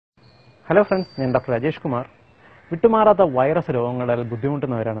Hello friends, ഞാൻ doctor Rajesh Kumar. വിട്ടുമാറാത്ത virus രോഗങ്ങളിൽ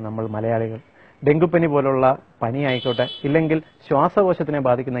ബുദ്ധിമുട്ടുന്നവരാണ് നമ്മൾ മലയാളികൾ. ഡെങ്കുപ്പനി പോലുള്ള പനി ആയിക്കോട്ടെ, ഇല്ലെങ്കിൽ ശ്വാസകോശത്തിനെ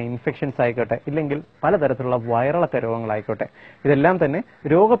ബാധിക്കുന്ന ഇൻഫെക്ഷൻസ് ആയിക്കോട്ടെ, ഇല്ലെങ്കിൽ പലതരത്തിലുള്ള വൈറളക്ക രോഗങ്ങളായിക്കോട്ടെ, ഇതെല്ലാം തന്നെ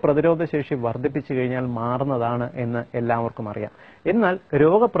രോഗപ്രതിരോധ ശേഷി വർദ്ധിപ്പിച്ചു കഴിഞ്ഞാൽ മാറുന്നതാണ് എന്ന് എല്ലാവർക്കും അറിയാം. എന്നാൽ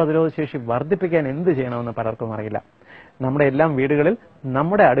രോഗപ്രതിരോധ ശേഷി വർദ്ധിപ്പിക്കാൻ എന്ത് ചെയ്യണമെന്ന് പലർക്കും അറിയില്ല. നമ്മുടെ എല്ലാം വീടുകളിൽ,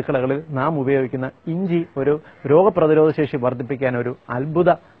 നമ്മുടെ അടുക്കളകളിൽ നാം ഉപയോഗിക്കുന്ന ഇഞ്ചി ഒരു രോഗപ്രതിരോധ ശേഷി വർദ്ധിപ്പിക്കാൻ ഒരു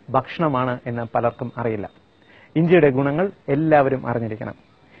അത്ഭുത ഭക്ഷണമാണ് എന്ന് പലർക്കും അറിയില്ല. ഇഞ്ചിയുടെ ഗുണങ്ങൾ എല്ലാവരും അറിഞ്ഞിരിക്കണം.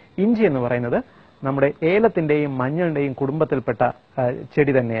 ഇഞ്ചി എന്ന് പറയുന്നത് നമ്മുടെ ഏലത്തിന്റെയും മഞ്ഞളിന്റെയും കുടുംബത്തിൽപ്പെട്ട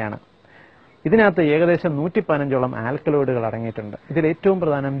ചെടി തന്നെയാണ്. ഇതിനകത്ത് ഏകദേശം 115ഓളം ആൽക്കലോയിഡുകൾ അടങ്ങിയിട്ടുണ്ട്. ഇതിൽ ഏറ്റവും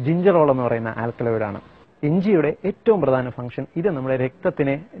പ്രധാനം ജിഞ്ചറോൾ എന്ന് പറയുന്ന ആൽക്കലോയിഡാണ്. ഇഞ്ചിയുടെ ഏറ്റവും പ്രധാന ഫംഗ്ഷൻ, ഇത് നമ്മുടെ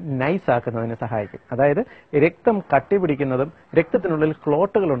രക്തത്തിനെ നൈസ് ആക്കുന്നതിന് സഹായിക്കും. അതായത് രക്തം കട്ടിപിടിക്കുന്നതും രക്തത്തിനുള്ളിൽ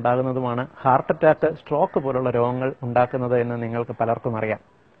ക്ലോട്ടുകൾ ഉണ്ടാകുന്നതുമാണ് ഹാർട്ട് അറ്റാക്ക്, സ്ട്രോക്ക് പോലുള്ള രോഗങ്ങൾ ഉണ്ടാക്കുന്നത് എന്ന് നിങ്ങൾക്ക് പലർക്കും അറിയാം.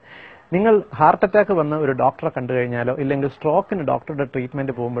 നിങ്ങൾ ഹാർട്ട് അറ്റാക്ക് വന്ന് ഒരു ഡോക്ടറെ കണ്ടു കഴിഞ്ഞാലോ, ഇല്ലെങ്കിൽ സ്ട്രോക്കിന് ഡോക്ടറുടെ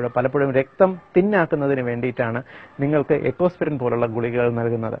ട്രീറ്റ്മെന്റ് പോകുമ്പോഴോ പലപ്പോഴും രക്തം തിന്നാക്കുന്നതിന് വേണ്ടിയിട്ടാണ് നിങ്ങൾക്ക് എക്കോസ്പിരിൻ പോലുള്ള ഗുളികകൾ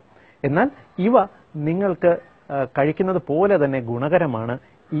നൽകുന്നത്. എന്നാൽ ഇവ നിങ്ങൾക്ക് കഴിക്കുന്നത് പോലെ തന്നെ ഗുണകരമാണ്.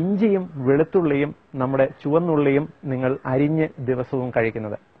 ഇഞ്ചിയും വെളുത്തുള്ളിയും നമ്മുടെ ചുവന്നുള്ളിയും നിങ്ങൾ അരിഞ്ഞ് ദിവസവും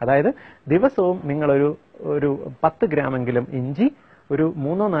കഴിക്കുന്നത്. അതായത് ദിവസവും നിങ്ങളൊരു 10 ഗ്രാമെങ്കിലും ഇഞ്ചി, ഒരു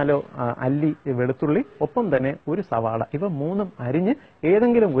 3-4 അല്ലി വെളുത്തുള്ളി, ഒപ്പം തന്നെ ഒരു സവാള, ഇവ മൂന്നും അരിഞ്ഞ്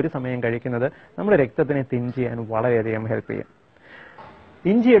ഏതെങ്കിലും ഒരു സമയം കഴിക്കുന്നത് നമ്മുടെ രക്തത്തിനെ തിൻ ചെയ്യാൻ വളരെയധികം ഹെൽപ്പ് ചെയ്യും.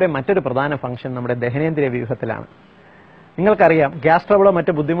 ഇഞ്ചിയുടെ മറ്റൊരു പ്രധാന ഫംഗ്ഷൻ നമ്മുടെ ദഹനേന്ദ്രിയ വ്യൂഹത്തിലാണ്. നിങ്ങൾക്കറിയാം, ഗ്യാസ് ട്രബിളോ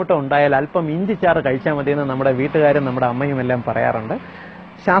മറ്റു ബുദ്ധിമുട്ടോ ഉണ്ടായാൽ അല്പം ഇഞ്ചിച്ചാറ് കഴിച്ചാൽ മതിയെന്ന് നമ്മുടെ വീട്ടുകാരും നമ്മുടെ അമ്മയും എല്ലാം പറയാറുണ്ട്.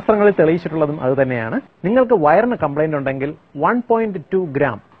 ശാസ്ത്രങ്ങളിൽ തെളിയിച്ചിട്ടുള്ളതും അതുതന്നെയാണ്. നിങ്ങൾക്ക് വയറിന് കംപ്ലൈന്റ് ഉണ്ടെങ്കിൽ 1.2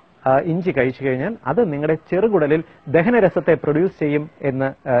 ഗ്രാം ഇഞ്ചി കഴിച്ചു കഴിഞ്ഞാൽ അത് നിങ്ങളുടെ ചെറുകുടലിൽ ദഹനരസത്തെ പ്രൊഡ്യൂസ് ചെയ്യും എന്ന്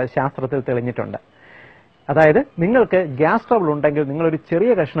ശാസ്ത്രത്തിൽ തെളിഞ്ഞിട്ടുണ്ട്. അതായത് നിങ്ങൾക്ക് ഗ്യാസ് ട്രബിൾ ഉണ്ടെങ്കിൽ നിങ്ങളൊരു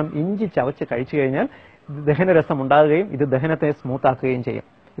ചെറിയ കഷ്ണം ഇഞ്ചി ചവച്ച് കഴിച്ചു കഴിഞ്ഞാൽ ദഹനരസം ഉണ്ടാകുകയും ഇത് ദഹനത്തെ സ്മൂത്ത് ആക്കുകയും ചെയ്യും.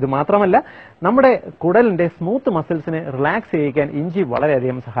 ഇത് മാത്രമല്ല, നമ്മുടെ കുടലിന്റെ സ്മൂത്ത് മസിൽസിനെ റിലാക്സ് ചെയ്യിക്കാൻ ഇഞ്ചി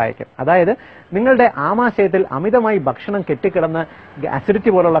വളരെയധികം സഹായിക്കും. അതായത് നിങ്ങളുടെ ആമാശയത്തിൽ അമിതമായി ഭക്ഷണം കെട്ടിക്കിടന്ന്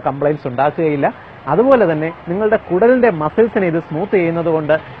അസിഡിറ്റി പോലുള്ള കംപ്ലൈന്റ്സ് ഉണ്ടാക്കുകയില്ല. അതുപോലെ തന്നെ നിങ്ങളുടെ കുടലിന്റെ മസിൽസിനെ ഇത് സ്മൂത്ത് ചെയ്യുന്നത്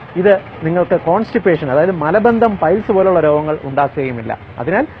കൊണ്ട് ഇത് നിങ്ങൾക്ക് കോൺസ്റ്റിപ്പേഷൻ, അതായത് മലബന്ധം, പൈൽസ് പോലുള്ള രോഗങ്ങൾ ഉണ്ടാക്കുകയുമില്ല.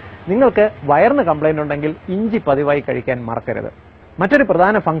 അതിനാൽ നിങ്ങൾക്ക് വയറിന് കംപ്ലൈന്റ് ഉണ്ടെങ്കിൽ ഇഞ്ചി പതിവായി കഴിക്കാൻ മറക്കരുത്. മറ്റൊരു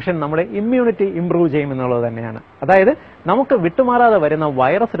പ്രധാന ഫംഗ്ഷൻ നമ്മുടെ ഇമ്മ്യൂണിറ്റി ഇംപ്രൂവ് ചെയ്യും എന്നുള്ളത് തന്നെയാണ്. അതായത് നമുക്ക് വിട്ടുമാറാതെ വരുന്ന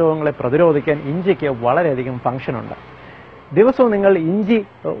വൈറസ് രോഗങ്ങളെ പ്രതിരോധിക്കാൻ ഇഞ്ചിക്ക് വളരെയധികം ഫംഗ്ഷൻ ഉണ്ട്. ദിവസവും നിങ്ങൾ ഇഞ്ചി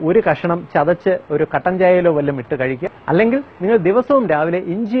ഒരു കഷണം ചതച്ച് ഒരു കട്ടൻ ചായയിലോ വല്ലതും ഇട്ട് കഴിക്കുക. അല്ലെങ്കിൽ നിങ്ങൾ ദിവസവും രാവിലെ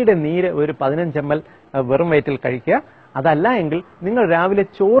ഇഞ്ചിയുടെ നീര് ഒരു 15 ml വെറും വയറ്റിൽ കഴിക്കുക. അതല്ല എങ്കിൽ നിങ്ങൾ രാവിലെ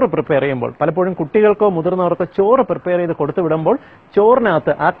ചോറ് പ്രിപ്പയർ ചെയ്യുമ്പോൾ, പലപ്പോഴും കുട്ടികൾക്കോ മുതിർന്നവർക്കോ ചോറ് പ്രിപ്പയർ ചെയ്ത് കൊടുത്തു വിടുമ്പോൾ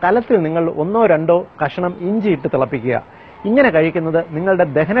ചോറിനകത്ത് ആ കലത്തിൽ നിങ്ങൾ 1-2 കഷണം ഇഞ്ചി ഇട്ട് തിളപ്പിക്കുക. ഇങ്ങനെ കഴിക്കുന്നത് നിങ്ങളുടെ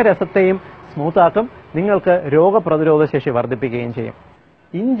ദഹനരസത്തെയും സ്മൂത്താക്കും, നിങ്ങൾക്ക് രോഗപ്രതിരോധ ശേഷി വർദ്ധിപ്പിക്കുകയും ചെയ്യും.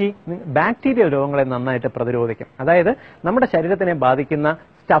 ഇഞ്ചി ബാക്ടീരിയൽ രോഗങ്ങളെ നന്നായിട്ട് പ്രതിരോധിക്കും. അതായത് നമ്മുടെ ശരീരത്തിനെ ബാധിക്കുന്ന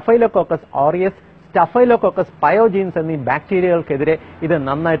സ്റ്റഫൈലോകോക്കസ് ഓറിയസ്, സ്റ്റഫൈലോകോക്കസ് പയോജീൻസ് എന്നീ ബാക്ടീരിയകൾക്കെതിരെ ഇത്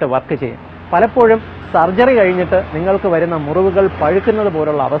നന്നായിട്ട് വർക്ക് ചെയ്യും. പലപ്പോഴും സർജറി കഴിഞ്ഞിട്ട് നിങ്ങൾക്ക് വരുന്ന മുറിവുകൾ പഴുക്കുന്നത്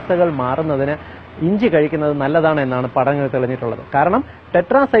പോലുള്ള അവസ്ഥകൾ മാറുന്നതിന് ഇഞ്ചി കഴിക്കുന്നത് നല്ലതാണ് എന്നാണ് പഠനങ്ങൾ തെളിഞ്ഞിട്ടുള്ളത്. കാരണം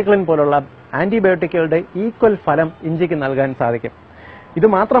ടെട്രാസൈക്ലിൻ പോലുള്ള ആന്റിബയോട്ടിക്കുകളുടെ ഈക്വൽ ഫലം ഇഞ്ചിക്ക് നൽകാൻ സാധിക്കും. ഇത്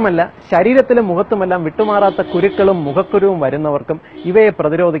മാത്രമല്ല, ശരീരത്തിലും മുഖത്തുമെല്ലാം വിട്ടുമാറാത്ത കുരുക്കളും മുഖക്കുരുവും വരുന്നവർക്കും ഇവയെ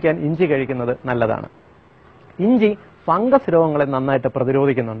പ്രതിരോധിക്കാൻ ഇഞ്ചി കഴിക്കുന്നത് നല്ലതാണ്. ഇഞ്ചി ഫംഗസ് രോഗങ്ങളെ നന്നായിട്ട്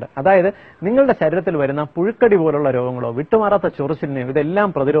പ്രതിരോധിക്കുന്നുണ്ട്. അതായത് നിങ്ങളുടെ ശരീരത്തിൽ വരുന്ന പുഴുക്കടി പോലുള്ള രോഗങ്ങളോ വിട്ടുമാറാത്ത ചൊറിച്ചിലിനെയോ ഇതെല്ലാം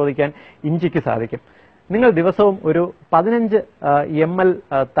പ്രതിരോധിക്കാൻ ഇഞ്ചിക്ക് സാധിക്കും. നിങ്ങൾ ദിവസവും ഒരു 15 ml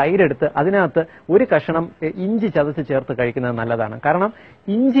തൈരെടുത്ത് അതിനകത്ത് ഒരു കഷണം ഇഞ്ചി ചതച്ച് ചേർത്ത് കഴിക്കുന്നത് നല്ലതാണ്. കാരണം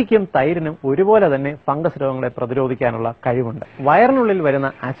ഇഞ്ചിക്കും തൈരിനും ഒരുപോലെ തന്നെ ഫംഗസ് രോഗങ്ങളെ പ്രതിരോധിക്കാനുള്ള കഴിവുണ്ട്. വയറിനുള്ളിൽ വരുന്ന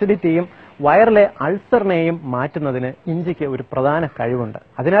അസിഡിറ്റിയും വയറിലെ അൾസറിനെയും മാറ്റുന്നതിന് ഇഞ്ചിക്ക് ഒരു പ്രധാന കഴിവുണ്ട്.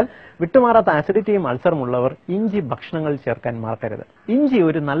 അതിനാൽ വിട്ടുമാറാത്ത അസിഡിറ്റിയും അൾസറും ഉള്ളവർ ഇഞ്ചി ഭക്ഷണങ്ങളിൽ ചേർക്കാൻ മറക്കരുത്. ഇഞ്ചി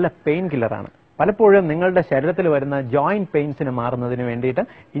ഒരു നല്ല പെയിൻ കില്ലറാണ്. പലപ്പോഴും നിങ്ങളുടെ ശരീരത്തിൽ വരുന്ന ജോയിന്റ് പെയിൻസിന് മാറുന്നതിന് വേണ്ടിയിട്ട്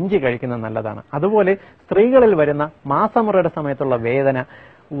ഇഞ്ചി കഴിക്കുന്നത് നല്ലതാണ്. അതുപോലെ സ്ത്രീകളിൽ വരുന്ന മാസമുറയുടെ സമയത്തുള്ള വേദന,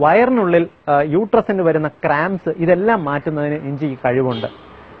 വയറിനുള്ളിൽ യൂട്രസിന് വരുന്ന ക്രാംസ്, ഇതെല്ലാം മാറ്റുന്നതിന് ഇഞ്ചിക്ക് കഴിവുണ്ട്.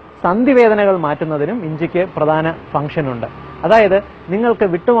 സന്ധിവേദനകൾ മാറ്റുന്നതിനും ഇഞ്ചിക്ക് പ്രധാന ഫംഗ്ഷൻ ഉണ്ട്. അതായത് നിങ്ങൾക്ക്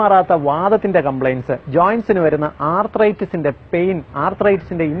വിട്ടുമാറാത്ത വാദത്തിന്റെ കംപ്ലൈൻസ്, ജോയിന്റ്സിന് വരുന്ന ആർത്രൈറ്റിസിന്റെ പെയിൻ,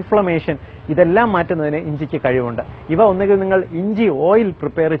 ആർത്രൈറ്റിസിന്റെ ഇൻഫ്ലമേഷൻ, ഇതെല്ലാം മാറ്റുന്നതിന് ഇഞ്ചിക്ക് കഴിവുണ്ട്. ഇവ ഒന്നുകിൽ നിങ്ങൾ ഇഞ്ചി ഓയിൽ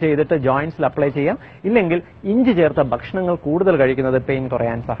പ്രിപ്പയർ ചെയ്തിട്ട് ജോയിന്റ്സിൽ അപ്ലൈ ചെയ്യാം, ഇല്ലെങ്കിൽ ഇഞ്ചി ചേർത്ത ഭക്ഷണങ്ങൾ കൂടുതൽ കഴിക്കുന്നത് പെയിൻ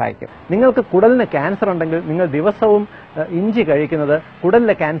കുറയാൻ സഹായിക്കും. നിങ്ങൾക്ക് കുടലിന് ക്യാൻസർ ഉണ്ടെങ്കിൽ നിങ്ങൾ ദിവസവും ഇഞ്ചി കഴിക്കുന്നത്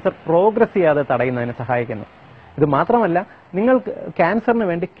കുടലിലെ ക്യാൻസർ പ്രോഗ്രസ് ചെയ്യാതെ തടയുന്നതിന് സഹായിക്കുന്നു. ഇത് മാത്രമല്ല, നിങ്ങൾക്ക് ക്യാൻസറിന്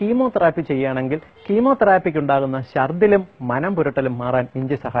വേണ്ടി കീമോതെറാപ്പി ചെയ്യുകയാണെങ്കിൽ കീമോതെറാപ്പിക്ക് ഉണ്ടാകുന്ന ഛർദിലും മനം പുരട്ടലും മാറാൻ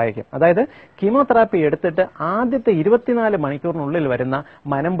ഇഞ്ചി സഹായിക്കും. അതായത് കീമോതെറാപ്പി എടുത്തിട്ട് ആദ്യത്തെ 24 മണിക്കൂറിനുള്ളിൽ വരുന്ന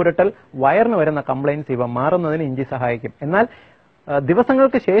മനം പുരട്ടൽ, വയറിന് വരുന്ന കംപ്ലൈൻസ് ഇവ മാറുന്നതിന് ഇഞ്ചി സഹായിക്കും. എന്നാൽ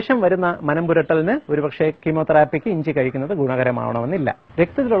ദിവസങ്ങൾക്ക് ശേഷം വരുന്ന മനം പുരട്ടലിന് ഒരുപക്ഷെ കീമോതെറാപ്പിക്ക് ഇഞ്ചി കഴിക്കുന്നത് ഗുണകരമാവണമെന്നില്ല.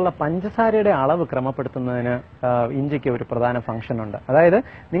 രക്തത്തിലുള്ള പഞ്ചസാരയുടെ അളവ് ക്രമപ്പെടുത്തുന്നതിന് ഇഞ്ചിക്ക് ഒരു പ്രധാന ഫംഗ്ഷൻ ഉണ്ട്. അതായത്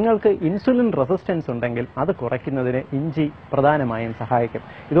നിങ്ങൾക്ക് ഇൻസുലിൻ റെസിസ്റ്റൻസ് ഉണ്ടെങ്കിൽ അത് കുറയ്ക്കുന്നതിന് ഇഞ്ചി പ്രധാനമായും സഹായിക്കും.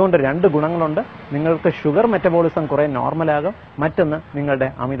 ഇതുകൊണ്ട് 2 ഗുണങ്ങളുണ്ട്. നിങ്ങൾക്ക് ഷുഗർ മെറ്റബോളിസം കുറെ നോർമലാകും, മറ്റൊന്ന് നിങ്ങളുടെ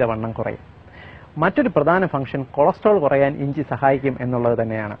അമിതവണ്ണം കുറയും. മറ്റൊരു പ്രധാന ഫംഗ്ഷൻ കൊളസ്ട്രോൾ കുറയാൻ ഇഞ്ചി സഹായിക്കും എന്നുള്ളത്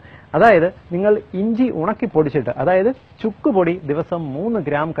തന്നെയാണ്. അതായത് നിങ്ങൾ ഇഞ്ചി ഉണക്കി പൊടിച്ചിട്ട്, അതായത് ചുക്കുപൊടി ദിവസം 3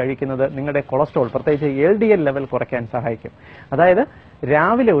 ഗ്രാം കഴിക്കുന്നത് നിങ്ങളുടെ കൊളസ്ട്രോൾ, പ്രത്യേകിച്ച് LDL ലെവൽ കുറയ്ക്കാൻ സഹായിക്കും. അതായത്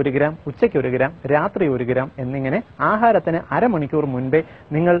രാവിലെ 1 ഗ്രാം, ഉച്ചയ്ക്ക് 1 ഗ്രാം, രാത്രി 1 ഗ്രാം എന്നിങ്ങനെ ആഹാരത്തിന് അരമണിക്കൂർ മുൻപേ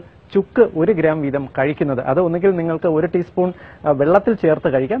നിങ്ങൾ ചുക്ക് 1 ഗ്രാം വീതം കഴിക്കുന്നത്, അത് ഒന്നുകിൽ നിങ്ങൾക്ക് 1 ടീസ്പൂൺ വെള്ളത്തിൽ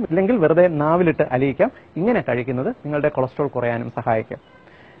ചേർത്ത് കഴിക്കാം, ഇല്ലെങ്കിൽ വെറുതെ നാവിലിട്ട് അലിയിക്കാം. ഇങ്ങനെ കഴിക്കുന്നത് നിങ്ങളുടെ കൊളസ്ട്രോൾ കുറയാനും സഹായിക്കും.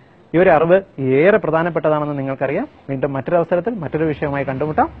 ഈ ഒരു അറിവ് ഏറെ പ്രധാനപ്പെട്ടതാണെന്ന് നിങ്ങൾക്കറിയാം. വീണ്ടും മറ്റൊരു അവസരത്തിൽ മറ്റൊരു വിഷയവുമായി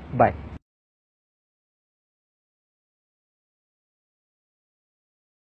കണ്ടുമുട്ടാം. ബൈ.